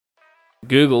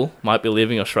Google might be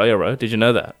leaving Australia, bro. Did you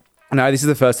know that? No, this is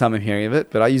the first time I'm hearing of it,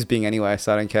 but I use Bing anyway,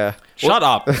 so I don't care. Shut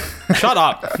up. Shut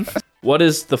up. What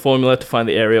is the formula to find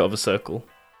the area of a circle?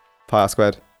 Pi r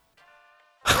squared.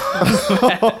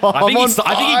 I think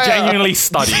he genuinely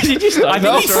studied. Did you study? I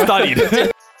think he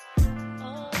studied.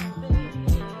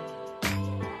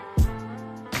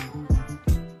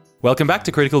 Welcome back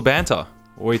to Critical Banter,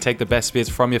 where we take the best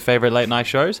bits from your favourite late night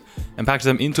shows and package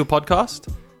them into a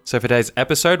podcast. So for today's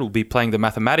episode, we'll be playing the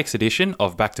mathematics edition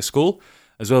of Back to School,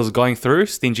 as well as going through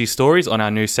stingy stories on our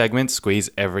new segment,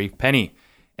 Squeeze Every Penny.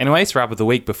 Anyways, wrap of the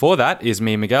week before that is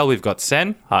me and Miguel. We've got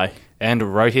Sen. Hi. And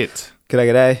Rohit.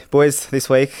 G'day. Boys, this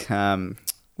week,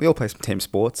 we all play some team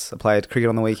sports. I played cricket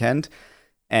on the weekend,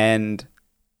 and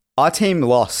our team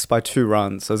lost by 2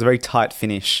 runs. So it was a very tight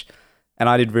finish, and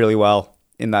I did really well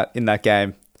in that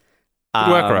game. Good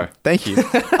work, Ro. Thank you.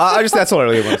 That's all I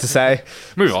really wanted to say.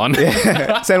 Move on.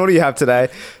 Yeah. Sam, what do you have today?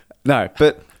 No,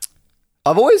 but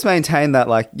I've always maintained that,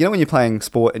 like, you know, when you're playing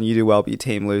sport and you do well but your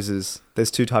team loses,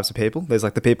 there's 2 types of people. There's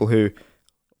like the people who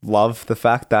love the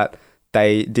fact that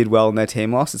they did well and their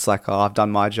team lost. It's like, oh, I've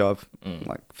done my job.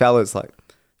 Like, fellas, like,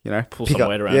 you know, Pull some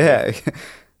weight around. Yeah.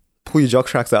 Pull your jock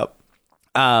tracks up.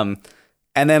 And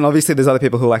then obviously there's other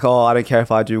people who are like, oh, I don't care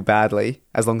if I do badly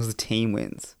as long as the team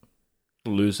wins.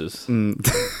 Losers.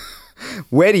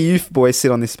 Where do you boys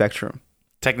sit on this spectrum?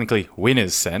 Technically,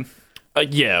 winners, Sen.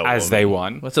 Yeah. As they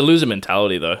won. That's a loser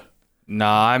mentality, though.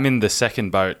 Nah, I'm in the second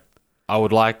boat. I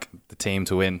would like the team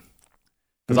to win.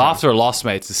 Because after a loss,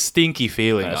 mate, it's a stinky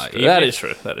feeling. That is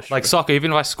true. Like soccer,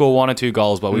 even if I score 1 or 2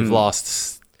 goals, but we've lost,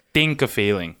 stink a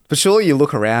feeling. But surely you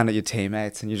look around at your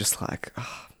teammates and you're just like,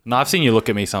 oh. No, I've seen you look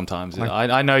at me sometimes.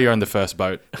 I know you're in the first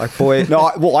boat. Like, boy,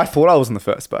 I thought I was in the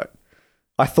first boat.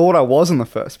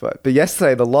 But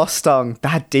yesterday the loss stung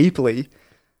that deeply.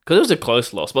 Because it was a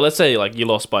close loss. But let's say like you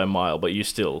lost by a mile, but you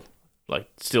still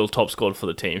top scored for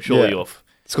the team. Surely you're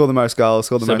score the most goals,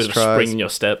 score the most bit tries. of spring in your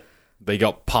step. But you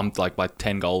got pumped like by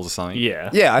 10 goals or something. Yeah.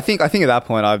 Yeah, I think at that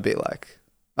point I'd be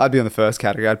on the first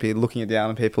category. I'd be looking down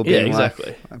on people being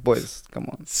exactly. like, boys, come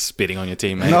on. Spitting on your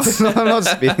teammates. No, I'm not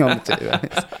spitting on the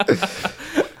teammates.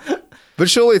 But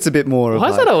surely it's a bit more Why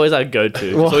is that always our go-to?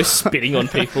 It's always spitting on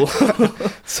people.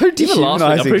 So Even last week,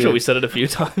 I'm pretty sure dude. we said it a few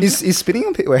times. Is spitting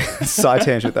on people... Side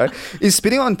tangent though. Is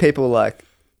spitting on people like...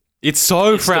 It's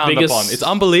so frowned upon. It's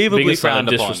unbelievably frowned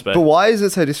upon. Disrespect. But why is it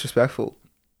so disrespectful?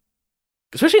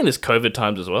 Especially in this COVID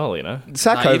times as well, you know?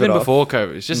 Even before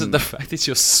COVID. It's just the fact that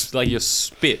your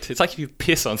spit. It's like if you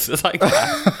piss on... It's like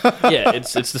that. Yeah,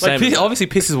 it's the same. Obviously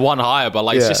piss is one higher, but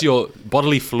it's just your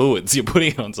bodily fluids you're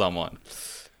putting on someone.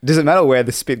 Does it matter where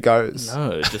the spit goes?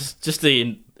 No, just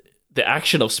the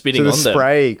action of spitting so on them. the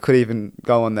spray could even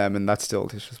go on them and that's still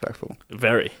disrespectful.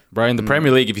 Very. Bro, in the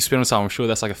Premier League, if you spit on someone, I'm sure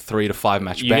that's like a 3 to 5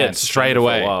 match You ban get straight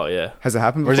away. For a while, yeah. Has it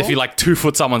happened before? Whereas if you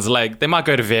 2-foot someone's leg, they might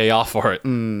go to VAR for it.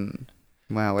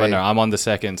 Wow. But no, I'm on the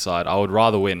second side. I would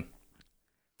rather win.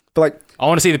 But I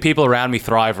want to see the people around me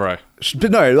thrive, bro.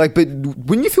 But no, but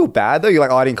wouldn't you feel bad though? You're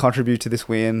like, oh, I didn't contribute to this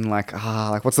win.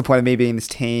 What's the point of me being in this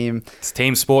team? It's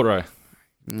team sport, bro.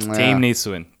 Team needs to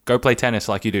win. Go play tennis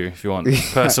like you do if you want.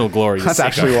 Personal glory. That's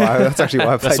actually why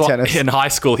I played tennis. In high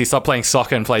school, he stopped playing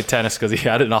soccer and played tennis because he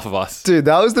had enough of us. Dude,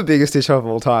 that was the biggest issue of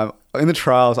all time. In the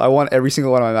trials, I won every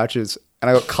single one of my matches and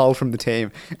I got culled from the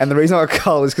team. And the reason I got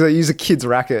culled is because I used a kid's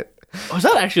racket. Oh, is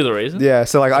that actually the reason? Yeah,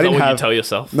 so I didn't have... you tell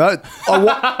yourself? No,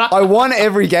 I won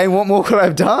every game. What more could I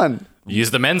have done?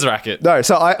 Use the men's racket. No,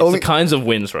 so I only... the kinds of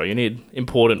wins, bro. You need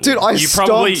important wins.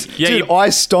 I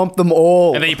stomped them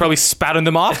all. And then you probably spat on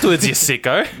them afterwards, you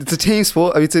sicko. It's a team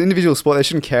sport. I mean, it's an individual sport. They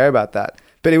shouldn't care about that.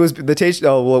 But it was the teacher...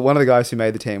 Oh, well, one of the guys who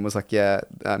made the team was like,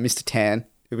 Mr. Tan,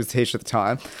 who was the teacher at the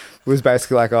time, was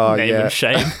basically like, oh, Name and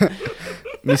shame.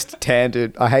 Mr. Tan,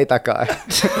 dude. I hate that guy.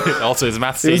 Also his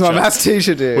maths teacher. He was my maths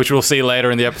teacher, dude. Which we'll see later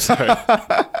in the episode.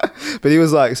 But he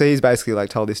was like... So he's basically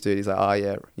told this dude, he's like,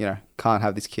 oh, yeah, can't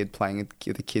have this kid playing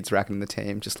with the kids racking in the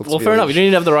team. Just looks fair enough. You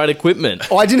didn't have the right equipment.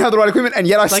 Oh, I didn't have the right equipment, and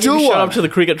yet I still won. Shut up to the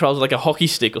cricket trials with a hockey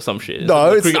stick or some shit.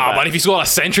 No, it's not. But if you score a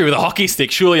century with a hockey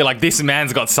stick, surely you're like, this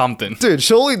man's got something. Dude,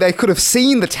 surely they could have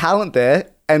seen the talent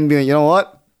there and be like, you know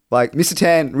what? Like, Mr.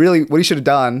 Tan, really, what he should have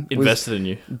done invested in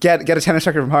you. Get a tennis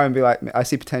racket from home and be like, I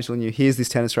see potential in you. Here's this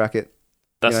tennis racket.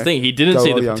 That's the thing. He didn't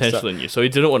see the potential in you, so he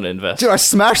didn't want to invest. Dude, I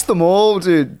smashed them all,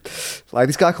 dude. Like,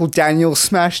 this guy called Daniel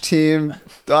smashed him.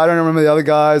 I don't remember the other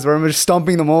guys. I remember just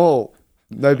stomping them all.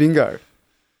 No bingo.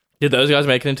 Did those guys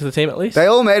make it into the team at least? They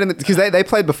all made it because they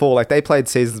played before. They played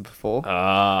seasons before. So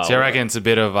I reckon it's a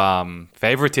bit of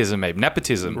favoritism, maybe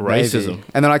nepotism, racism.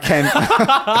 And then I came.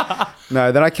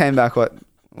 No, then I came back.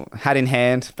 hat in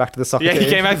hand, back to the soccer Yeah, team. he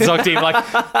came back to the soccer team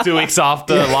like 2 weeks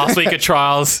after last week of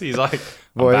trials. He's like,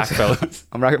 I'm Boys. back, fellas.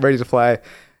 I'm ready to play.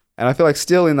 And I feel like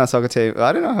still in that soccer team.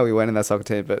 I don't know how we went in that soccer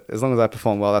team, but as long as I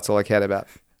perform well, that's all I cared about.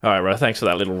 All right, bro. Thanks for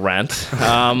that little rant.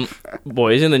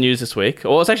 Boys, in the news this week.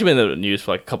 Well, it's actually been in the news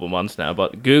for like a couple of months now,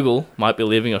 but Google might be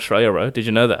leaving Australia, bro. Did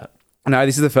you know that? No,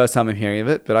 this is the first time I'm hearing of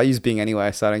it, but I use Bing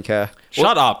anyway, so I don't care.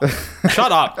 Shut up.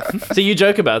 Shut up. So you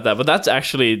joke about that, but that's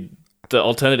actually the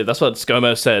alternative. That's what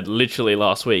ScoMo said literally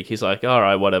last week. He's like, all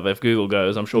right, whatever. If Google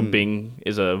goes, I'm sure Bing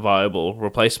is a viable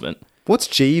replacement. What's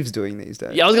Jeeves doing these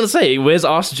days? Yeah, I was going to say, where's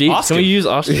Ask Jeeves? Ask Can we him. use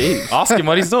Ask Jeeves? Ask him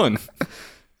what he's doing.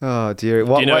 Oh, dear.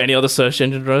 Do you know any other search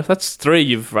engine, bro? That's 3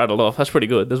 you've rattled off. That's pretty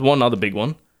good. There's one other big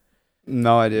one.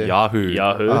 No idea. Yahoo.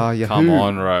 Yahoo. Yahoo. Come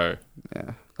on, bro.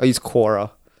 Yeah. I use Quora.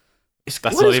 That's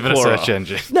What not is even Quora? a search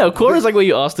engine. No, Quora is like where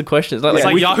you ask the questions. It's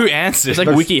like Wiki- Yahoo Answers. It's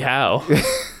like WikiHow.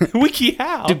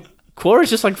 WikiHow. Dude, Quora is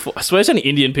just like... I swear there's only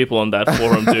Indian people on that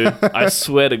forum, dude. I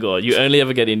swear to God. You only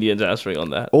ever get Indians answering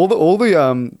on that. All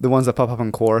the ones that pop up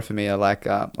on Quora for me are like,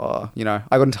 I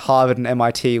got into Harvard and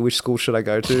MIT. Which school should I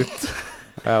go to?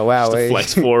 Wow. Just a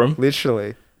flex forum.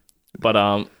 Literally. But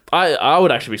I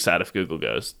would actually be sad if Google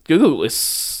goes. Google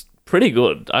is pretty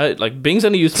good. Bing's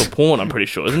only used for porn, I'm pretty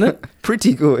sure, isn't it?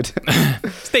 Pretty good.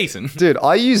 It's decent. Dude,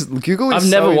 I use Google. I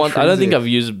don't think I've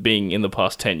used Bing in the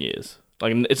past 10 years.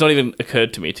 Like, it's not even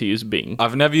occurred to me to use Bing.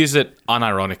 I've never used it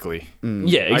unironically. Yeah, I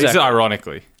use it exactly.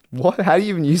 ironically. What? How do you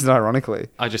even use it ironically?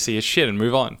 I just see his shit and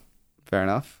move on. Fair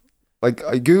enough. Like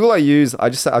Google, I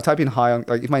type in hi on,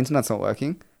 like, if my internet's not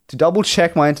working, to double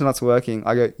check my internet's working,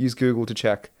 I go use Google to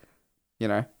check,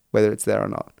 whether it's there or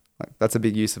not. Like, that's a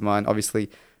big use of mine. Obviously,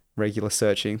 regular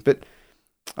searching, but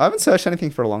I haven't searched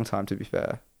anything for a long time, to be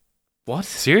fair. What?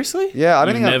 Seriously? Yeah, I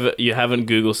don't think You haven't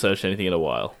Google searched anything in a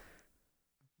while.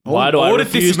 Oh, Why do I Audit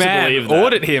refuse this to man. believe that?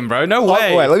 Audit him, bro. No Oh,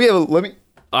 way. wait, let me.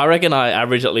 I reckon I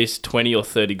average at least 20 or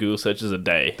 30 Google searches a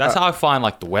day. That's how I find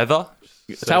like the weather.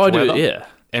 That's how I do Weather. it, yeah.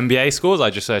 NBA scores,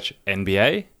 I just search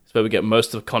NBA. That's where we get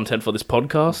most of the content for this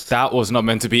podcast. That was not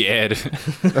meant to be aired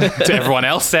to everyone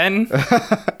else then.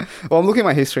 Well, I'm looking at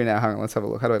my history now. Hang on, let's have a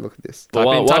look. How do I look at this?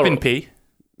 Type in P.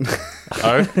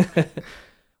 O.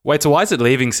 Wait, so why is it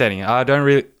leaving setting? I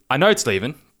know it's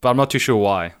leaving, but I'm not too sure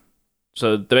why.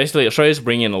 So basically, Australia's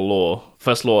bringing in a law,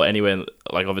 first law anywhere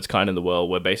like of its kind in the world,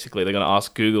 where basically they're going to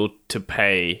ask Google to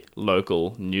pay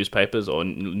local newspapers or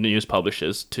news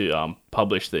publishers to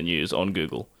publish their news on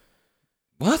Google.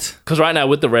 What? Because right now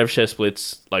with the rev share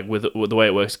splits, like with the way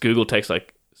it works, Google takes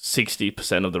like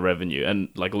 60% of the revenue, and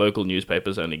like local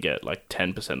newspapers only get like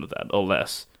 10% of that or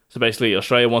less. So basically,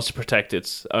 Australia wants to protect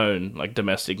its own like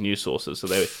domestic news sources, so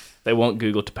they want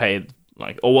Google to pay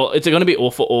it's going to be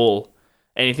all for all.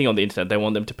 Anything on the internet, they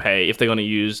want them to pay. If they're going to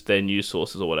use their news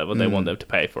sources or whatever, they want them to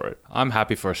pay for it. I'm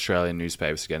happy for Australian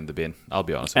newspapers to get in the bin. I'll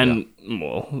be honest with you. And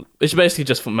well, it's basically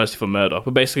just mostly for Murdoch.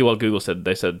 But basically, what Google said,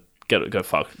 they said, go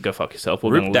fuck yourself.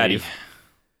 We're Rip going to daddy. leave.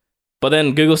 But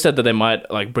then Google said that they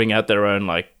might like bring out their own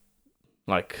like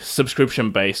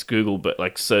subscription based Google, but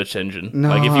like search engine. No.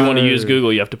 Like if you want to use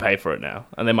Google, you have to pay for it now,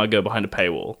 and they might go behind a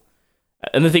paywall.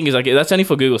 And the thing is, like, that's only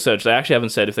for Google search. They actually haven't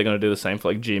said if they're going to do the same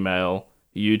for like Gmail,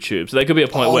 YouTube. So there could be a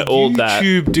point where all that,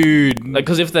 YouTube, dude. like,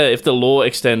 because if the law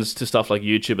extends to stuff like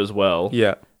YouTube as well,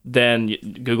 Yeah. then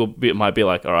Google might be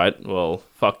like, all right, well,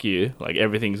 fuck you. Like,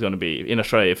 everything's going to be in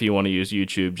Australia. If you want to use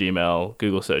YouTube, Gmail,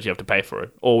 Google search, you have to pay for it,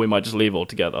 or we might just leave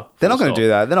altogether. They're not going to do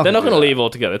that. They're not They're not going going to leave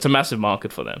altogether. It's a massive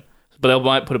market for them, but they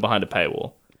might put it behind a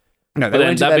paywall. No, But they then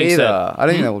won't do that that being either. said- I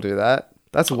don't think they will do that.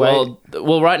 That's way.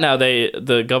 Well, right now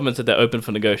the government said they're open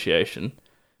for negotiation,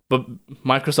 but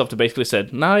Microsoft basically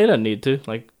said, "No, you don't need to.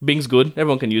 Like, Bing's good.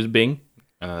 Everyone can use Bing."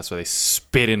 And that's where they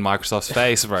spit in Microsoft's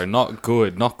face, bro. Not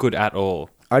good. Not good at all.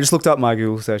 I just looked up my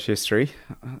Google search history.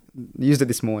 Used it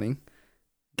this morning.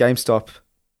 GameStop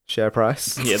share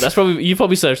price. Yeah, you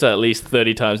probably searched that at least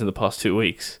 30 times in the past 2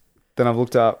 weeks. Then I've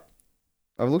looked up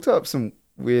some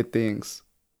weird things.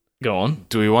 Go on.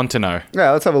 Do we want to know?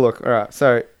 Yeah, let's have a look. All right.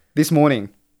 So this morning,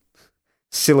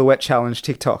 silhouette challenge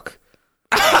TikTok.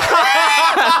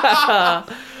 I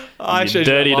You showed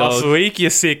dirty you last dog. week, you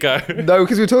sicko. No,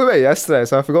 because we were talking about it yesterday,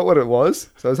 so I forgot what it was.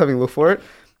 So I was having a look for it.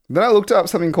 Then I looked up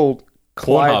something called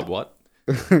Pornhub, what?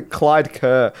 Clyde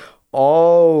Kerr.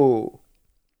 Oh,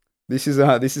 this is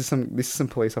some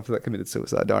police officer that committed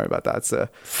suicide. Don't worry about that. It's a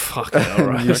Fuck,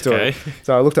 alright. news story. Okay.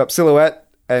 So I looked up silhouette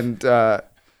and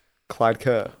Clyde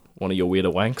Kerr. One of your weirder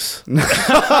wanks.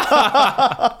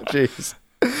 Jeez.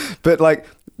 But like,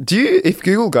 if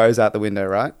Google goes out the window,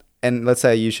 right? And let's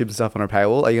say YouTube and stuff on a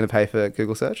paywall, are you going to pay for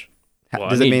Google search? Well,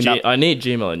 Does it mean I need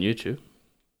Gmail and YouTube.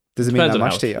 does it mean Depends that on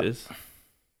much how to it you? is.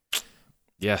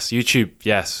 Yes, YouTube,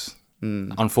 yes.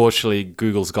 Unfortunately,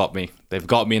 Google's got me. They've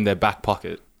got me in their back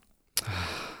pocket.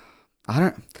 I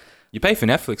don't. You pay for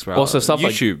Netflix, bro. Also, stuff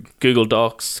YouTube. like Google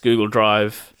Docs, Google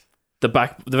Drive, the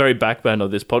very backbone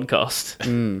of this podcast.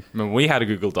 Remember, we had a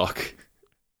Google Doc.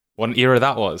 What an era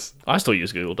that was. I still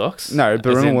use Google Docs. No, but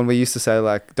As remember in- when we used to say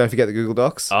like, "Don't forget the Google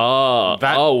Docs." Oh,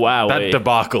 wow. That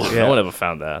debacle. No one ever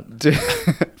found that. Dude,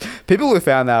 people who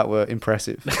found that were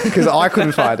impressive because I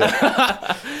couldn't find it.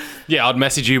 Yeah, I'd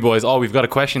message you boys. Oh, we've got a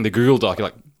question in the Google Doc. You're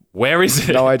like, where is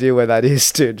it? No idea where that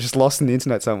is, dude. Just lost in the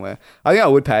internet somewhere. I think I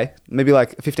would pay maybe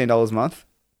like $15 a month.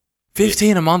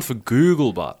 $15 a month for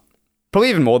Google, but Probably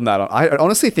even more than that. I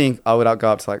honestly think I would go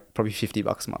up to like probably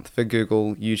 $50 a month for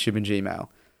Google, YouTube, and Gmail.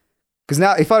 Because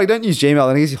now, if I don't use Gmail,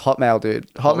 then I use Hotmail, dude.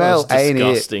 Hotmail, That's A and E.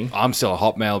 disgusting. I'm still a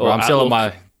Hotmail, bro. Or I'm still on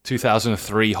Outlook. my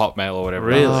 2003 Hotmail or whatever.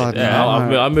 Really? Oh, yeah,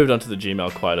 no. I moved on to the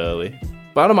Gmail quite early.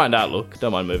 But I don't mind Outlook.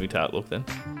 Don't mind moving to Outlook then.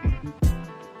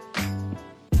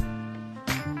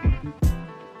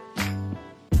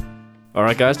 All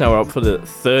right, guys, now we're up for the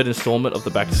third installment of the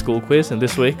Back to School quiz. And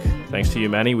this week, thanks to you,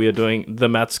 Manny, we are doing the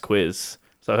maths quiz.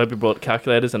 So I hope you brought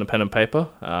calculators and a pen and paper.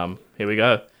 Here we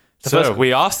go. So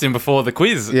we asked him before the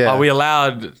quiz, Yeah. are we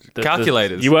allowed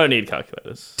calculators? You won't need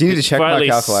calculators. Do you need to check For at my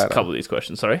least calculator? a couple of these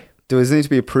questions, sorry. Does it need to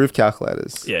be approved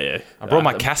calculators? Yeah. I brought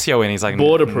my Casio in. He's like,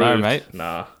 board no, approved. mate.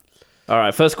 Nah. All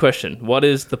right, first question. What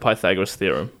is the Pythagoras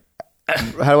theorem?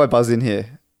 How do I buzz in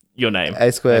here? Your name. A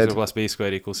A squared. plus B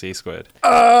squared equals C squared.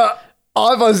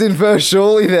 I buzzed in first,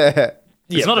 surely there.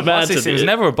 It's not a buzz system. It was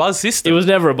never a buzz system. It was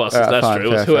never a bus. Alright, That's fine, true.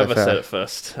 It was fair, whoever fair. said it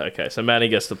first. Okay, so Manny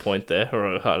gets the point there.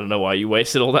 Or I don't know why you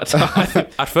wasted all that time.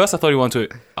 At first, I thought he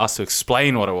wanted us to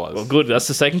explain what it was. Well, good. That's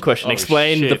the second question. Oh,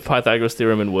 Explain shit. the Pythagoras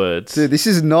theorem in words. Dude, this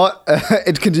is not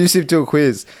conducive to a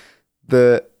quiz.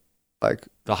 The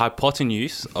The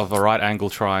hypotenuse of a right angle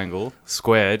triangle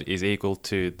squared is equal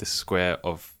to the square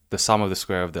of the sum of the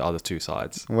square of the other two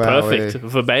sides. wow, Perfect.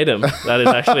 Verbatim. That is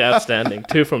actually outstanding.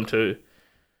 2 from 2.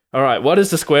 All right. What is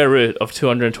the square root of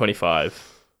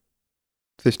 225?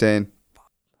 15.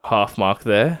 Half mark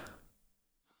there.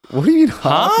 What do you mean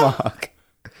half Huh? mark?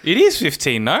 It is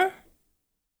 15, no?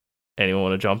 Anyone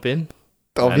want to jump in?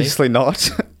 Obviously not.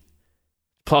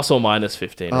 Plus or minus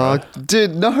 15. Oh, right?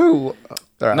 dude, no. All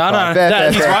right, No, fine. no, Fair, that-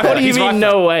 fair, he's fair, right. What fair. do you He's mean right for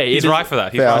no way? He's It is- right for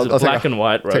that. He's Fair, right. I'll take black and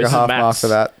white, bro. Take a This is half mark maths. for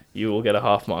that. You will get a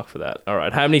half mark for that. All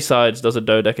right. How many sides does a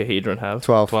dodecahedron have?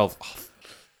 12. 12.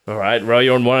 All right. Ro,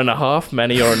 you're on 1.5.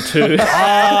 Manny, you're on 2.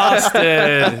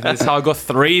 Bastard. That's how I got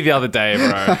 3 the other day,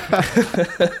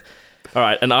 bro. All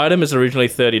right. An item is originally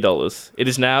 $30. It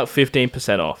is now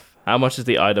 15% off. How much is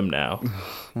the item now? Oh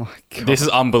my God. This is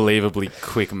unbelievably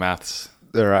quick maths.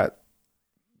 All right.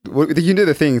 Well, you can do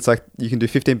the thing. It's like you can do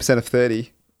 15% of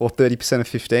 30 or 30% of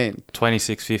 15.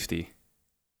 26.50.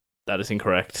 That is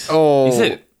incorrect. Oh. Is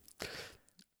it?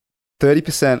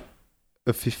 30%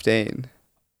 of 15.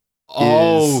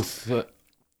 Oh,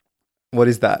 What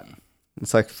is that?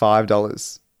 It's like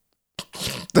 $5.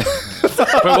 wait,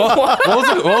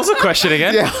 what was the question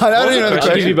again? Yeah, I don't even know the I'll give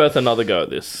question. you both another go at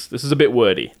this. This is a bit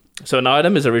wordy. So an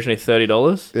item is originally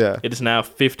 $30. Yeah. It is now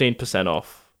 15%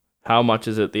 off. How much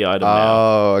is it the item now?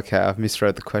 Oh, okay. I've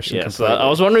misread the question Yeah, so completely. I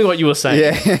was wondering what you were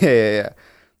saying. Yeah.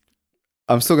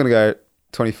 I'm still going to go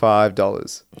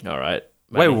 $25. All right.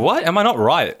 Wait, Manny. what? Am I not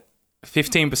right?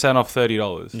 15% off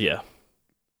 $30. Yeah.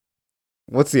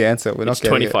 What's the answer? We're It's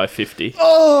not getting it. $25.50.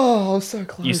 Oh, I'm so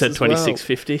close. You said as well.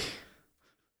 $26.50.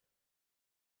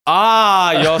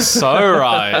 Ah, you're so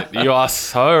right. You are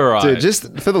so right. Dude,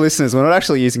 just for the listeners, we're not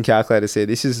actually using calculators here.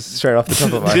 This is straight off the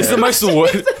top of my this is head. the most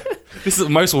work. This is the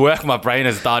most work my brain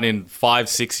has done in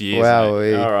 5-6 years. Wow.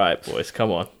 mate. All right, boys,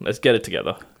 come on. Let's get it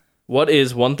together. What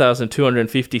is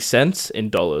 1,250 cents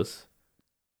in dollars?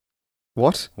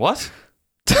 What? What?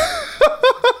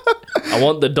 I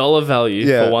want the dollar value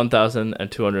Yeah. for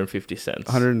 1,250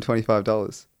 cents.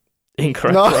 $125.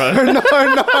 Incorrect, No, bro. no, no.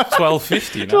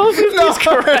 $12.50. No? 12.50 is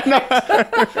correct.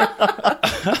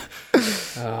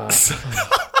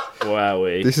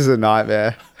 Wowee. This is a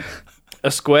nightmare.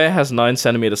 A square has 9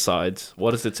 centimeter sides.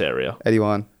 What is its area?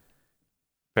 81.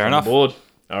 Fair On the enough. board.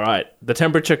 All right.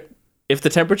 If the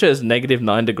temperature is negative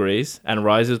 9 degrees and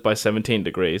rises by 17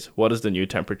 degrees, what is the new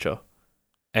temperature?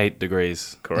 8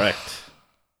 degrees. Correct.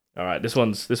 All right. This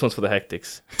one's for the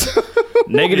hectics.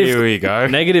 Here we go.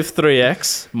 Negative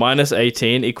 3x minus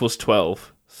 18 equals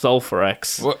 12. Solve for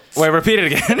x. Wait, repeat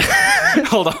it again.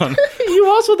 Hold on.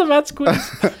 You asked for the maths quiz.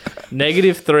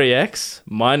 Negative 3x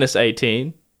minus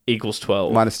 18 equals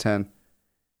 12. Minus 10.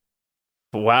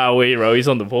 Wowee, Ro, he's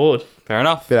on the board. Fair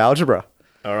enough. Bit of algebra.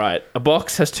 All right. A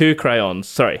box has 2 crayons.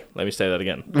 Sorry, let me say that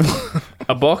again.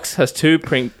 A box has 2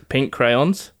 pink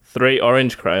crayons, 3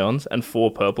 orange crayons, and 4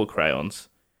 purple crayons.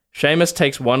 Seamus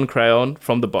takes one crayon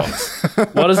from the box.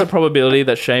 What is the probability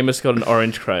that Seamus got an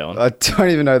orange crayon? I don't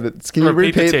even know that. Can you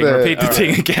Repeat the ting. Repeat the All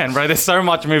ting again, bro. There's so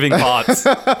much moving parts.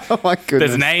 Oh my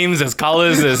goodness. There's names, there's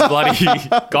colors, there's bloody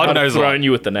God I've knows thrown what.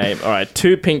 you with the name. All right,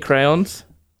 2 pink crayons,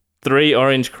 3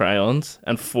 orange crayons,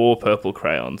 and 4 purple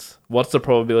crayons. What's the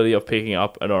probability of picking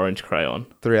up an orange crayon?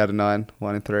 3 out of 9.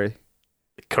 1 in 3.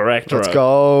 Correct, Let's Ro.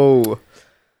 go.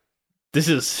 This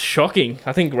is shocking.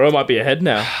 I think Ro might be ahead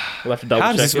now. We'll have to double How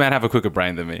check does this it. man have a quicker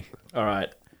brain than me? All right.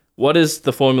 What is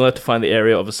the formula to find the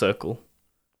area of a circle?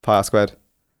 Pi r squared.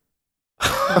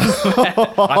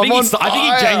 I think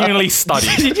he genuinely studied.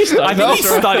 Did you study? I think he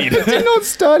studied. Did not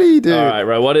study, dude. All right,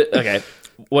 Ro.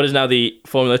 What is now the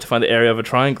formula to find the area of a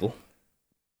triangle?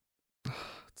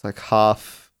 It's like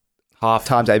half Half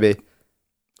times AB.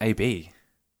 AB.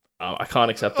 I can't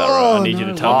accept that, Ro. I need you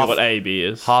to tell me Half- what AB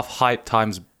is. Half height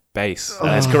times base.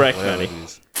 That's correct, Whatever Manny. it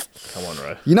is. Come on,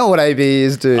 Ro. You know what AB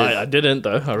is, dude. I didn't,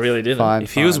 though. I really didn't. Fine.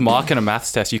 If he was marking a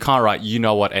maths test, you can't write, you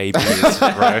know what AB is,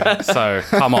 bro. So,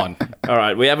 come on. All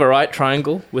right, we have a right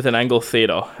triangle with an angle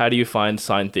theta. How do you find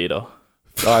sine theta?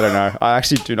 I don't know. I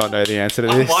actually do not know the answer to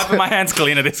I'm this. wiping my hands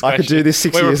clean at this I question. could do this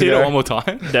 6 Wait, years repeat it ago. one more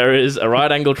time. There is a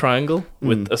right angle triangle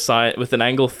with with an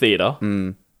angle theta.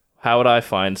 Mm. How would I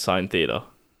find sine theta?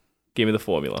 Give me the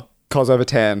formula. Cos over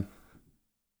tan.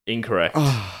 Incorrect.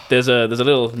 There's a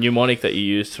little mnemonic that you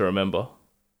use to remember.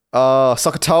 Oh,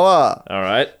 Sokotoa. All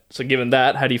right. So given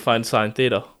that, how do you find sine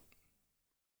theta?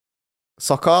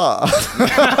 Soccer.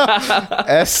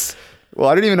 S. Well,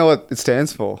 I don't even know what it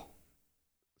stands for.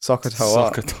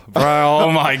 Sokotoa. Bro,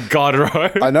 oh my god, bro.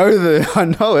 I know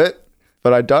it,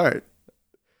 but I don't.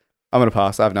 I'm gonna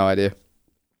pass. I have no idea.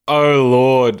 Oh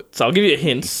lord. So I'll give you a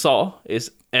hint. So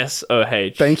is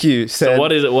SOH. Thank you. So Said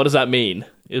what is it? What does that mean?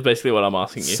 Is basically what I'm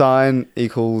asking you. sine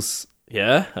equals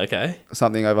Yeah. Okay.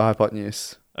 something over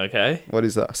hypotenuse. Okay. What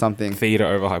is that? Something. Theta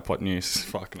over hypotenuse.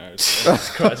 Fuck knows.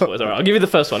 Christ, boys. All right. I'll give you the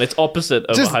first one. It's opposite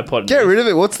over Just hypotenuse. get rid of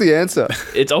it. What's the answer?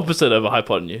 It's opposite over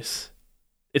hypotenuse.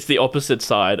 It's the opposite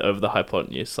side over the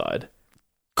hypotenuse side.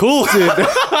 Cool.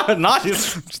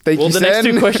 Nice. Thank Well, you, the next Sen.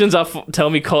 two questions are tell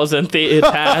me cos and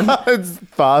tan. It's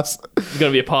fast. It's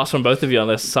going to be a pass from both of you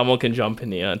unless someone can jump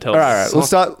in here and tell All me. right, all right. We'll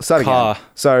start Car. again.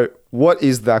 So, what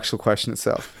is the actual question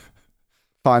itself?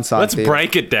 Find sine Let's theta.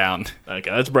 break it down.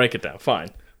 Okay, let's break it down. Fine.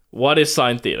 What is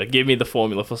sine theta? Give me the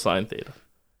formula for sine theta.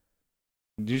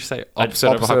 Did you say opposite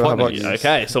over Opposite over hypotenuse? hypotenuse.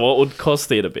 Okay, so what would cos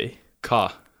theta be?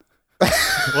 Car.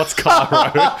 What's car,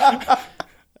 bro? I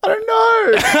don't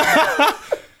know.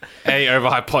 A over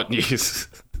hypotenuse.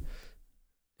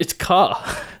 It's car.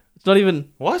 It's not even.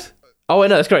 What? Oh, wait,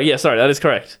 no, that's correct. Yeah, sorry, that is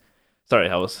correct. Sorry,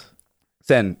 I was.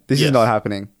 Sen, this Yes. is not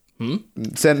happening. Hmm?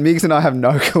 Sen, Migs and I have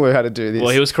no clue how to do this. Well,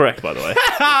 he was correct, by the way.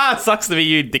 Sucks to be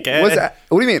you, dickhead. What's that?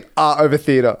 What do you mean R over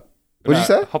theta? What did you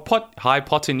say?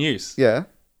 Hypotenuse. Yeah.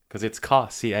 Because it's car,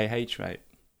 C-A-H, mate.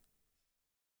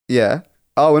 Yeah.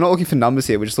 Oh, we're not looking for numbers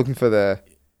here. We're just looking for the...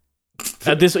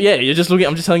 You're just looking.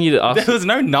 I'm just telling you to ask. There was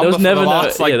no There number was for never the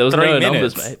last, like, there was 3 no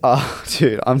minutes. numbers, mate. Oh,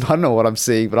 dude, I don't know what I'm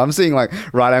seeing, but I'm seeing like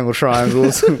right angle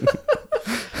triangles. Seeing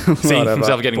Whatever.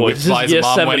 himself getting Boy, whipped this by is his year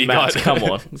mum 7 when he maths. got... Come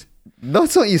on. No,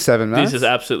 it's not year 7, man. This is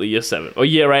absolutely year 7. Or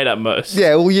year 8 at most.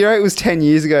 Yeah, well, year 8 was 10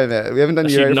 years ago, man. We haven't done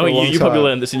year 8 Actually, for a long you time. probably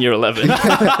learned this in year 11.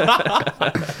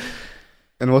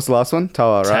 And what's the last one?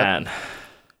 Toa, right? Tan.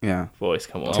 Yeah. Boys,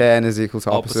 come on. 10 is equal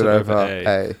to opposite, over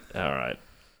A. All right.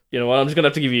 You know what? I'm just going to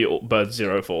have to give you both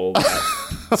 0 for all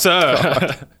that.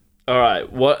 Sir. All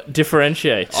right. What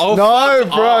differentiates? Oh, No,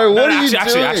 fuck. bro, Oh, what no, are you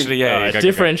actually, doing? yeah. All yeah, right, go.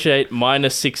 differentiate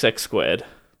minus 6x squared.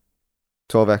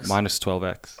 12x. Minus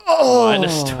 12x. Oh,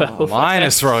 Minus 12.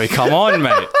 Minus, Roy. Come on,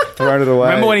 mate. thrown it away.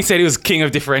 Remember when he said he was king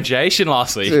of differentiation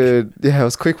last week? Dude, yeah, it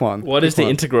was a quick one. What is the Quick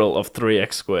one. integral of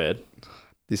 3x squared?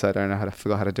 This I don't know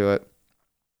forgot how to do it.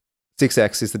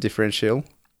 6x is the differential.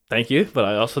 Thank you, but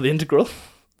I asked for the integral.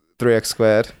 3x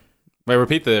squared. Wait,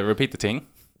 repeat the thing.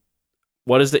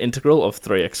 What is the integral of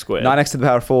 3x squared? 9x to the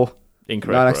power of 4.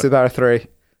 Incorrect. 9x to the power of 3.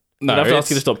 No, I have to ask it's-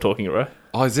 you to stop talking, bro.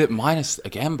 Oh, is it minus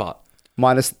again, but...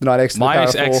 Minus 9x to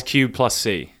Minus the power of 4. x cubed plus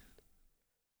c.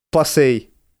 Plus C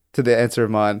to the answer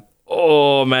of mine.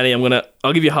 Oh, Manny,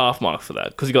 I'll give you half mark for that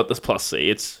because you got this plus C.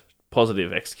 It's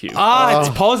positive x cubed. It's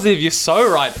positive. You're so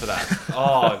right for that.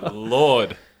 Oh,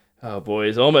 Lord. Oh,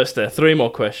 boys, almost there. 3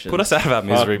 more questions. Put us out of our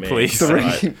misery, me. please. Sorry.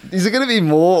 Three. Is it going to be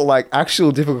more like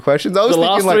actual difficult questions? I was The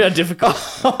last thinking 3 like, are difficult.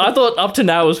 I thought up to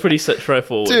now it was pretty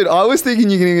straightforward. dude, I was thinking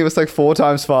you're going to give us like 4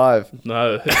 times 5.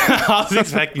 No. I was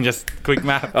expecting just quick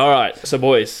math. All right, so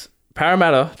boys,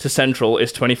 Parramatta to Central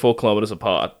is 24 kilometres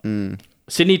apart.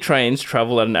 Sydney trains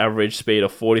travel at an average speed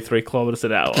of 43 kilometres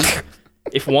an hour.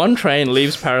 If one train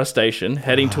leaves Paris Station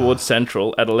heading towards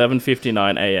Central at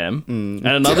 11:59 a.m. and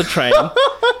another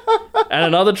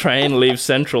train leaves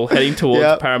Central heading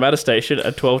towards Parramatta Station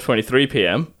at 12:23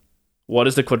 p.m., what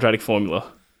is the quadratic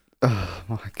formula? Oh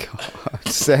my god,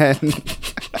 Sen.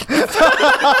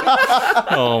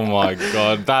 Oh my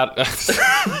god, that.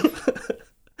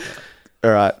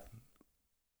 All right.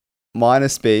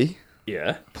 Minus b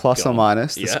Yeah. plus Go or on.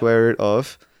 minus the Yeah. square root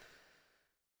of.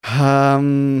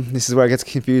 This is where it gets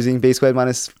confusing. B squared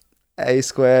minus a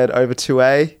squared over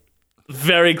 2a.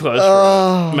 Very close.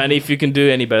 Oh. Manny, if you can do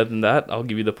any better than that, I'll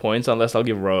give you the points. Unless I'll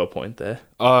give Ro a point there.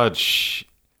 Oh,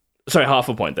 Sorry, half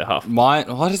a point there. Half.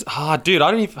 what is? Dude,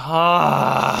 I don't even.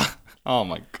 Oh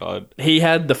my god. He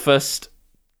had the first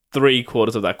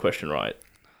 3/4 of that question right.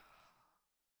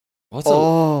 What's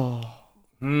Oh.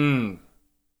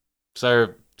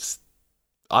 So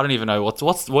I don't even know what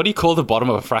do you call the bottom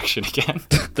of a fraction again?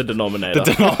 The denominator.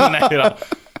 The denominator.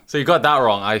 So you got that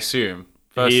wrong, I assume.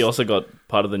 He also got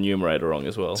part of the numerator wrong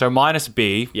as well. So minus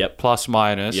b Yep. plus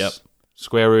minus Yep.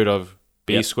 square root of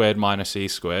b Yep. squared minus c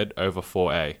squared over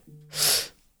 4a.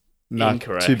 No,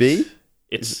 Incorrect. 2b?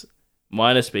 It's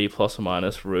minus b plus or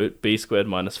minus root b squared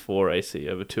minus 4ac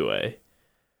over 2a.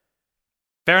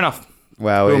 Fair enough.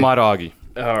 Wow. Who am I to argue?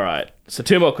 All right. So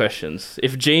 2 more questions.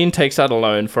 If Gene takes out a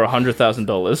loan for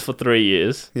 $100,000 for 3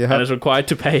 years Yeah. and is required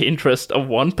to pay interest of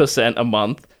 1% a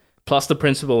month plus the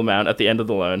principal amount at the end of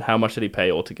the loan, how much did he pay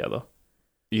altogether?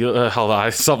 Hold on, I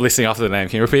stopped listening after the name.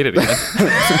 Can you repeat it again?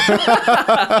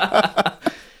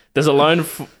 There's a loan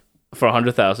for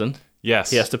 $100,000.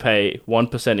 Yes. He has to pay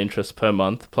 1% interest per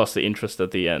month plus the interest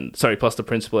at the end. Sorry, plus the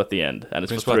principal at the end, and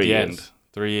it's Principal for at 3 the years. end.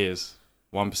 3 years.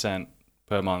 1%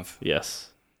 per month. Yes.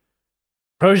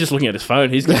 Bro's just looking at his phone.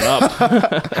 He's giving up.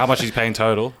 How much he's paying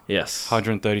total? Yes.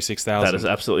 136,000. That is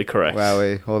absolutely correct.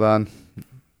 Wowie. Hold on.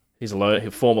 He's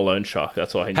a former loan shark.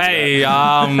 That's why he knew Hey,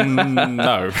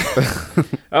 no. that.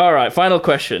 All right, final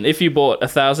question. If you bought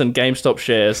 1,000 GameStop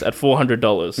shares at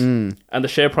 $400 and the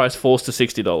share price falls to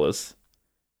 $60,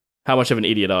 how much of an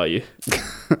idiot are you?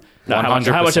 No, how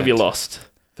much have you lost?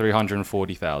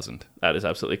 340,000. That is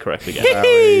absolutely correct again.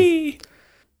 Wowie.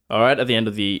 All right, at the end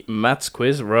of the maths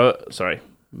quiz,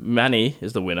 Manny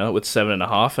is the winner with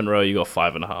 7.5, and Ro, you got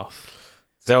 5.5.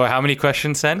 So how many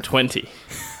questions, Sen? 20.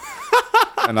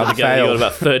 Another Together, you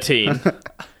got fail. about 13.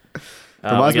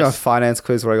 Reminds me of a finance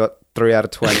quiz where I got 3 out of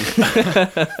 20.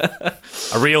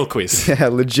 A real quiz. Yeah,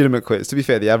 legitimate quiz. To be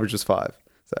fair, the average was 5.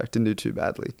 So didn't do too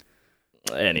badly.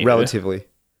 Anyway, Relatively.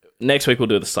 next week we'll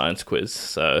do the science quiz,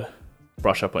 so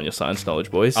brush up on your science knowledge,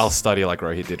 boys. I'll study like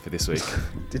Rohit did for this week.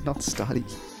 Did not study.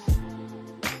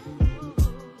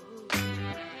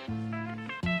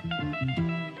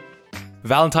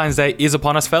 Valentine's Day is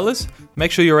upon us, fellas.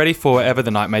 Make sure you're ready for wherever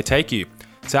the night may take you.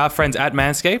 So our friends at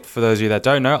Manscaped, for those of you that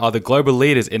don't know, are the global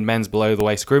leaders in men's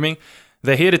below-the-waist grooming.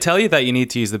 They're here to tell you that you need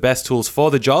to use the best tools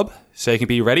for the job so you can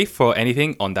be ready for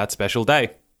anything on that special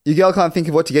day. Your girl can't think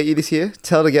of what to get you this year?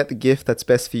 Tell her to get the gift that's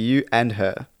best for you and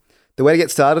her. The way to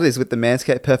get started is with the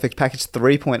Manscaped Perfect Package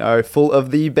 3.0, full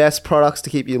of the best products to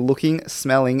keep you looking,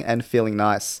 smelling, and feeling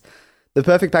nice. The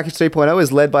Perfect Package 3.0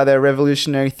 is led by their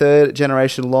revolutionary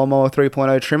third-generation Lawnmower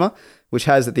 3.0 trimmer, which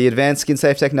has the advanced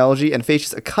skin-safe technology and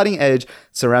features a cutting-edge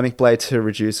ceramic blade to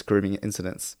reduce grooming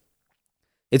incidents.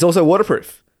 It's also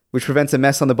waterproof, which prevents a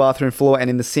mess on the bathroom floor and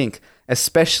in the sink,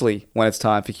 especially when it's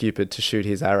time for Cupid to shoot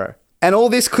his arrow. And all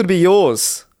this could be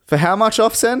yours. For how much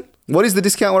off, Sen? What is the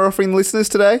discount we're offering the listeners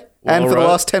today? And for the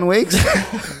last 10 weeks?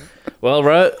 Well,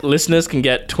 listeners can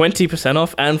get 20%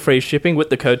 off and free shipping with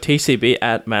the code TCB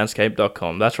at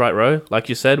manscaped.com. That's right, Ro. Like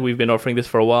you said, we've been offering this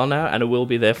for a while now, and it will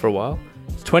be there for a while.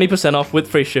 It's 20% off with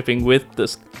free shipping with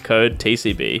this code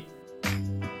TCB.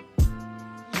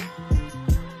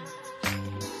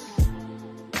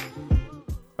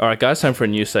 All right, guys, time for a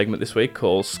new segment this week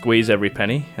called Squeeze Every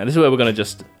Penny. And this is where we're going to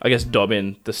just, dob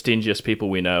in the stingiest people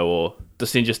we know or the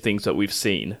stingiest things that we've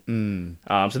seen.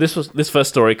 So this first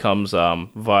story comes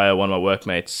via one of my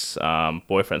workmates'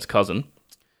 boyfriend's cousin.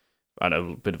 I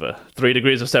know, a bit of a 3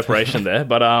 degrees of separation there.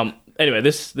 But anyway,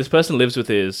 this person lives with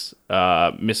his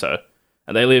misso.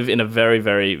 And they live in a very,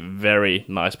 very, very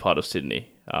nice part of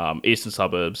Sydney. Eastern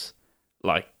suburbs,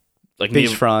 like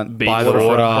Beachfront. By the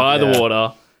water. By the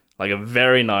water. Like a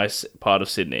very nice part of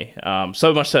Sydney.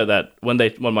 So much so that when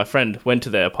my friend went to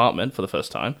their apartment for the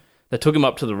first time, they took him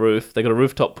up to the roof. They got a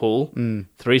rooftop pool,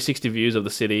 360 views of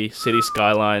the city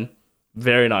skyline.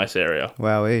 Very nice area.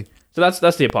 Wowee. So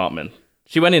that's the apartment.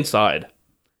 She went inside.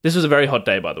 This was a very hot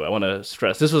day, by the way. I want to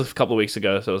stress. This was a couple of weeks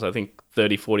ago, so it was, I think,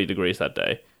 30, 40 degrees that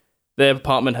day. Their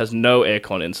apartment has no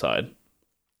aircon inside.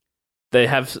 They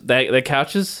have their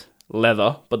couches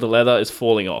leather, but the leather is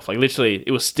falling off. Like literally,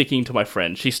 it was sticking to my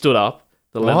friend. She stood up,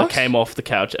 the leather What? came off the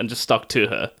couch and just stuck to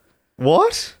her.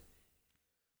 What?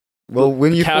 Well,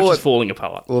 when you Couch thought, is falling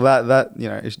apart. well, that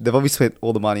they've obviously spent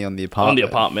all the money on the apartment. On the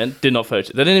apartment, did not furnish.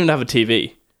 They didn't even have a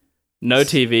TV. No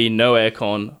TV, no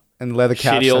aircon, and leather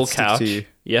couch. shitty old that sticks couch. to you.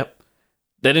 Yep.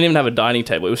 They didn't even have a dining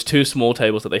table. It was 2 small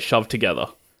tables that they shoved together.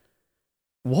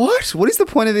 What? What is the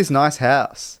point of this nice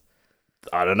house?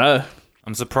 I don't know.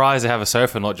 I'm surprised they have a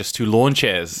sofa, not just 2 lawn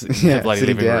chairs in Yeah, the bloody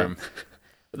sitting living down. room.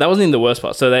 That wasn't even the worst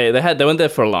part. So they went there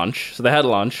for lunch. So they had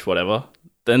lunch, whatever.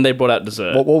 Then they brought out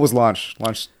dessert. What was lunch?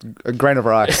 Lunch, a grain of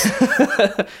rice.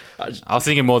 I was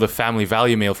thinking more the family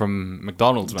value meal from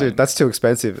McDonald's, man. Dude, that's too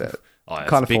expensive. Oh, it's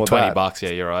can't a big afford $20. that. Yeah,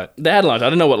 you're right. They had lunch. I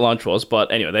don't know what lunch was,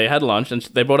 but anyway, they had lunch and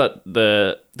they brought out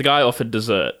the guy offered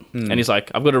dessert, and he's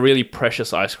like, "I've got a really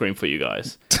precious ice cream for you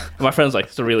guys." And my friend's like,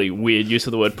 "It's a really weird use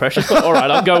of the word precious, but all right,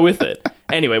 I'll go with it."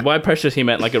 Anyway, by precious he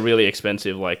meant like a really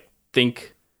expensive, like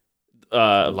think,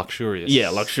 Luxurious. yeah,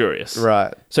 luxurious.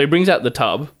 Right. So he brings out the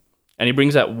tub, and he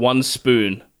brings out 1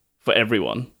 spoon for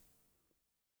everyone.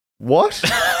 What?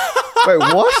 Wait,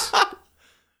 what?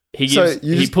 He So gives,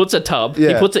 you he just- puts a tub, he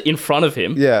Yeah. puts it in front of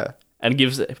him, Yeah. and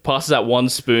passes out 1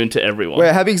 spoon to everyone.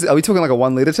 Wait, how big? Are we talking like a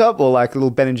 1 liter tub or like a little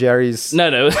Ben and Jerry's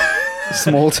No.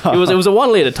 small tub? It was a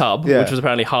 1 liter tub, Yeah. which was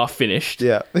apparently half finished.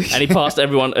 Yeah. And he passed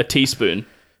everyone a teaspoon,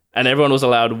 and everyone was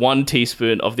allowed 1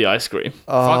 teaspoon of the ice cream.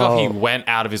 Fuck off, he Oh. went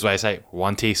out of his way to say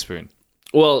 1 teaspoon.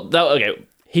 Well, okay,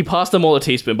 he passed them all a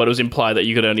teaspoon, but it was implied that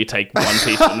you could only take 1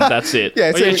 teaspoon. That's it.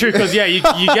 Yeah, Oh, yeah, true, because you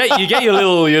get your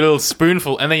little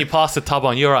spoonful and then you pass the tub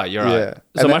on. You're right. Yeah.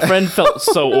 So my friend felt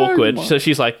so awkward. So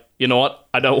she's like, "You know what?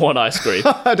 I don't want ice cream."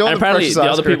 I don't And want apparently precious the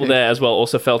ice other people cream. there as well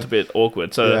also felt a bit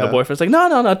awkward. So Yeah. her boyfriend's like,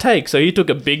 "No, take." So he took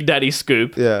a Big Daddy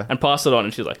scoop Yeah. and passed it on,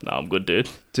 and she's like, "No, I'm good, dude."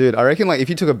 Dude, I reckon like if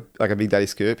you took a Big Daddy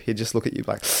scoop, he'd just look at you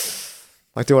like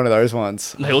do one of those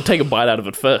ones. He'll take a bite out of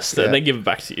it first Yeah. and then give it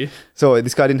back to you. So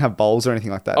this guy didn't have bowls or anything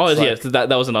like that. Oh, It's yeah, like, so that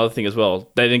was another thing as well.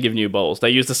 They didn't give new bowls. They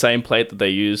used the same plate that they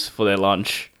use for their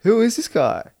lunch. Who is this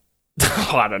guy?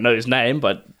 I don't know his name,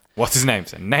 but What's his name?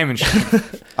 Say name and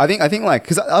shit. I think like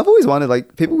because I've always wondered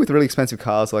like people with really expensive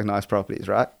cars are like nice properties,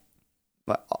 right?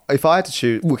 Like if I had to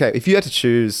choose, okay, if you had to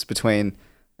choose between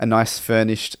a nice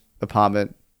furnished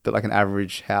apartment but like an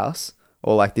average house,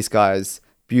 or like this guy's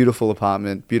beautiful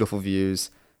apartment, beautiful views,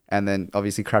 and then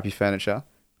obviously crappy furniture,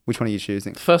 which one are you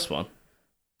choosing? the first one.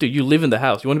 Dude, you live in the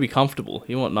house. You want to be comfortable.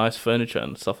 You want nice furniture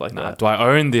and stuff like that. Do I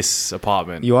own this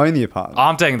apartment? You own the apartment.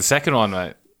 I'm taking the second one,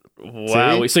 mate.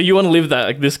 Wow. See? So you want to live that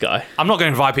like this guy? I'm not going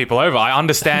to invite people over. I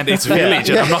understand it's village.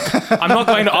 And I'm not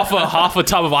going to offer half a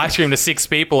tub of ice cream to 6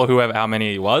 people or whoever, how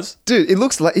many it was. Dude, it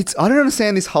looks like I don't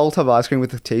understand this whole tub of ice cream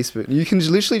with a teaspoon. You can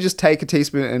literally just take a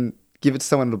teaspoon and give it to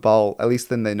someone in a bowl. At least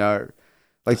then they know.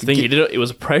 Like I think he did it. It was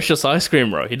a precious ice cream,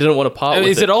 bro. He didn't want to part with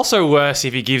Is it. it also worse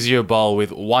if he gives you a bowl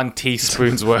with 1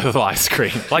 teaspoon's worth of ice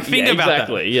cream? Like, think Yeah, about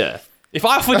exactly. Yeah. that. If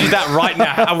I offered you that right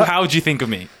now, how would you think of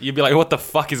me? You'd be like, what the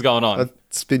fuck is going on? I'd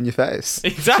spin your face.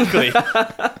 Exactly.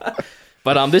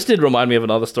 But this did remind me of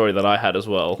another story that I had as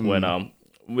well. When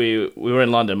we were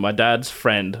in London, my dad's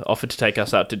friend offered to take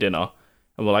us out to dinner,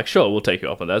 and we're like, "Sure, we'll take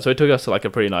you up on that." So he took us to like a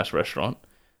pretty nice restaurant,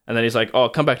 and then he's like, "Oh,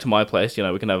 come back to my place. You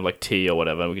know, we can have like tea or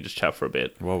whatever, and we can just chat for a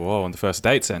bit." Whoa, on the first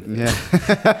date, then.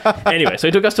 Yeah. Anyway, so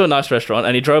he took us to a nice restaurant,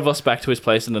 and he drove us back to his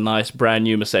place in a nice brand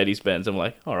new Mercedes Benz. And we're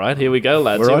like, "All right, here we go,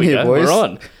 lads. We're here on we here, go. boys." We're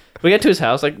on." We get to his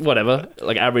house, like whatever,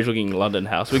 like average looking London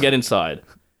house. We get inside.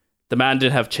 The man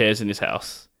didn't have chairs in his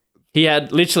house. He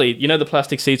had literally, you know, the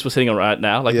plastic seats we're sitting on right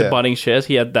now, like Yeah. the Bunnings chairs.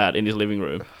 He had that in his living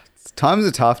room. Times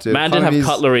are tough, dude. Man didn't have Economy's-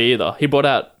 cutlery either. He brought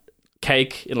out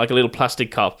cake in like a little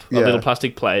plastic cup, a Yeah. little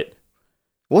plastic plate.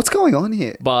 What's going on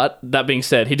here? But that being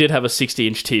said, he did have a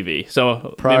 60-inch TV.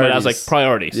 So I was like,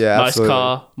 priorities. Yeah, nice absolutely.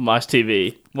 car, nice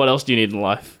TV. What else do you need in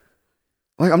life?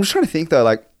 Like, I'm just trying to think though.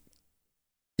 Like,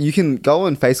 you can go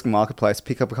on Facebook Marketplace,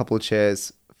 pick up a couple of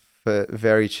chairs for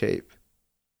very cheap.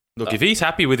 Look, if he's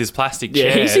happy with his plastic Yeah,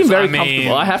 he chairs, seemed very I mean,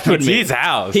 comfortable, I have to it's admit. his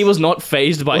house. He was not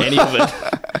phased by any of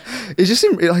it. It's just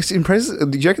it impresses.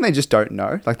 Do you reckon they just don't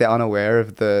know? Like they're unaware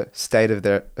of the state of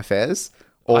their affairs,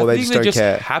 or I they think just they're don't just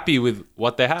care? happy with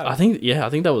what they have. I think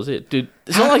that was it, dude.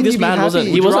 It's How not like can this you be man happy? wasn't. Would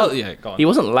He you wasn't. rather- yeah, go on. He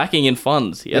wasn't lacking in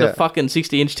funds. He had Yeah. a fucking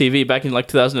 60-inch TV back in like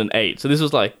 2008. So this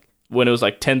was like when it was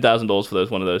like $10,000 for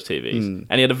one of those TVs,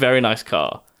 and he had a very nice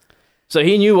car. So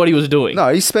he knew what he was doing.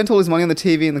 No, he spent all his money on the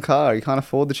TV and the car. He can't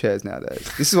afford the chairs nowadays.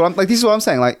 This is what I'm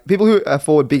saying. Like people who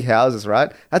afford big houses,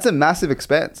 right? That's a massive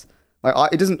expense. Like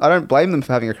I don't blame them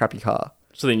for having a crappy car.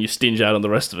 So then you stinge out on the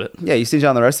rest of it. Yeah, you stinge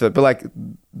on the rest of it, but like,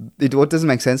 what doesn't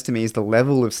make sense to me is the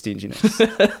level of stinginess,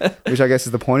 which I guess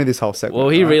is the point of this whole segment. Well,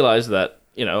 he right? realized that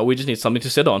we just need something to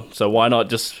sit on. So why not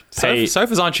just pay?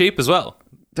 Sofas aren't cheap as well.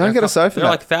 Don't get a sofa. They're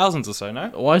like thousands or so,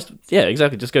 no? Yeah,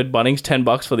 exactly. Just go to Bunnings,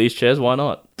 $10 for these chairs. Why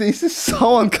not? This is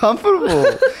so uncomfortable.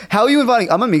 How are you inviting?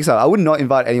 I'm a mixer. I would not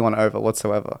invite anyone over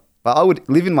whatsoever. But I would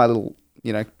live in my little,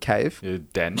 cave. Your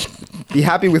den. Be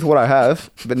happy with what I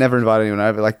have, but never invite anyone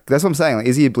over. Like, that's what I'm saying. Like,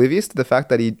 is he oblivious to the fact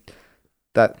that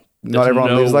not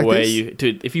everyone lives like this?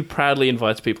 Dude, if he proudly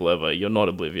invites people over, you're not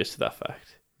oblivious to that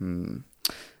fact.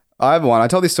 I have one. I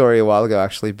told this story a while ago,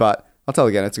 actually, but I'll tell it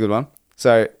again. It's a good one.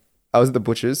 So I was at the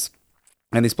butcher's,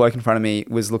 and this bloke in front of me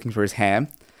was looking for his ham.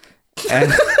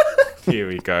 And Here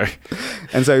we go.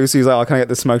 And so he was like, can I get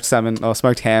the smoked salmon or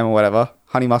smoked ham or whatever?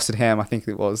 Honey mustard ham, I think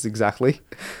it was exactly.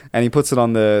 And he puts it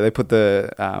on they put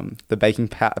the baking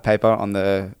paper on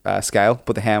the scale,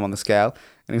 put the ham on the scale.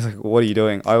 And he's like, what are you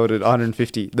doing? I ordered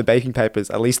 150. The baking paper's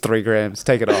at least 3 grams.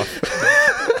 Take it off.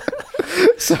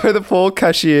 So the poor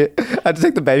cashier had to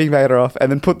take the baking paper off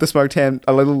and then put the smoked ham,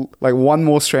 one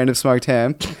more strand of smoked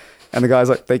ham. And the guy's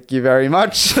like, thank you very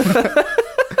much.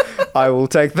 I will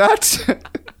take that.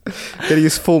 Getting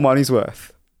his full money's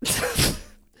worth.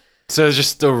 So it's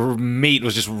just the meat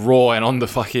was just raw and on the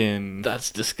fucking... That's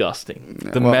disgusting.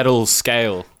 The metal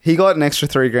scale. He got an extra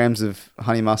 3 grams of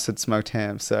honey mustard smoked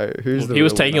ham. So he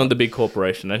was taking on the big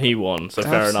corporation and he won. So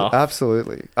fair enough.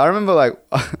 Absolutely. I remember I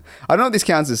don't know if this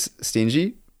counts as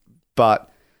stingy,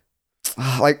 but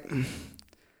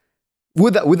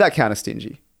would that count as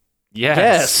stingy?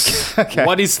 Yes. Okay.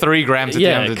 What is 3 grams at the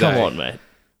end of the day? Come on, mate.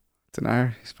 Don't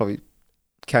know. He's probably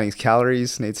counting his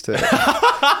calories. Needs to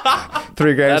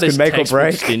 3 grams could make or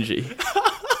break. Stingy.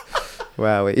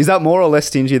 Wow. Is that more or less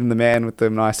stingy than the man with the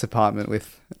nice apartment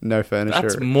with no furniture?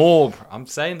 That's more. I'm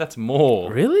saying that's more.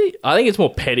 Really? I think it's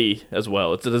more petty as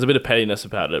well. There's a bit of pettiness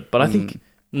about it, but I think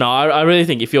I really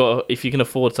think if you can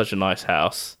afford such a nice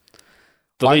house,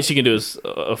 the least you can do is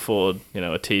afford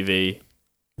a TV.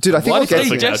 Dude, I think What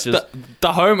if the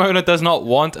homeowner does not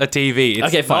want a TV? It's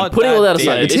okay, fine. not Putting all that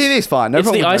aside, the TV is fine. No it's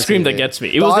problem the with ice cream TV. that gets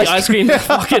me. It was the ice cream that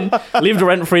fucking lived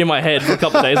rent free in my head for a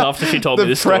couple of days after she told me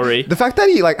this story. The fact that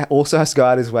he also has to go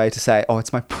out his way to say, "Oh,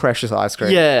 it's my precious ice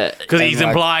cream." Yeah, because he's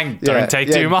implying don't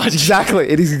take too much. Exactly.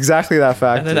 It is exactly that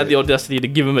fact. and then had the audacity to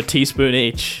give him a teaspoon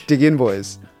each. Dig in,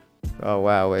 boys. Oh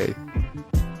wow,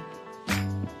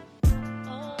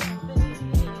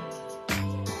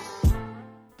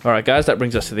 All right, guys, that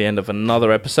brings us to the end of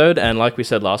another episode. And like we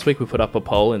said last week, we put up a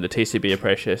poll in the TCB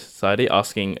Appreciation Society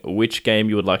asking which game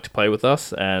you would like to play with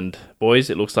us. And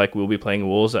boys, it looks like we'll be playing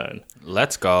Warzone.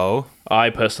 Let's go. I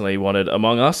personally wanted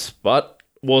Among Us, but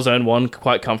Warzone won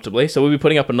quite comfortably. So we'll be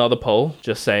putting up another poll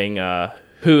just saying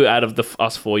who out of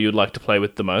us 4 you'd like to play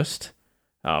with the most.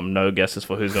 No guesses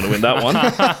for who's going to win that one.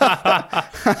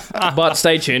 But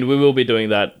stay tuned. We will be doing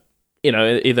that.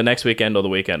 Either next weekend or the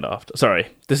weekend after. Sorry,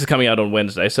 this is coming out on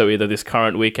Wednesday, so either this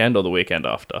current weekend or the weekend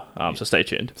after. So stay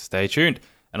tuned. Stay tuned.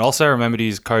 And also remember to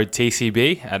use code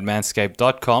TCB at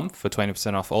manscaped.com for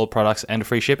 20% off all products and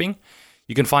free shipping.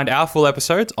 You can find our full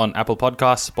episodes on Apple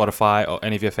Podcasts, Spotify, or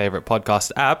any of your favorite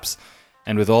podcast apps.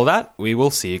 And with all that, we will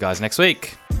see you guys next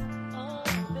week.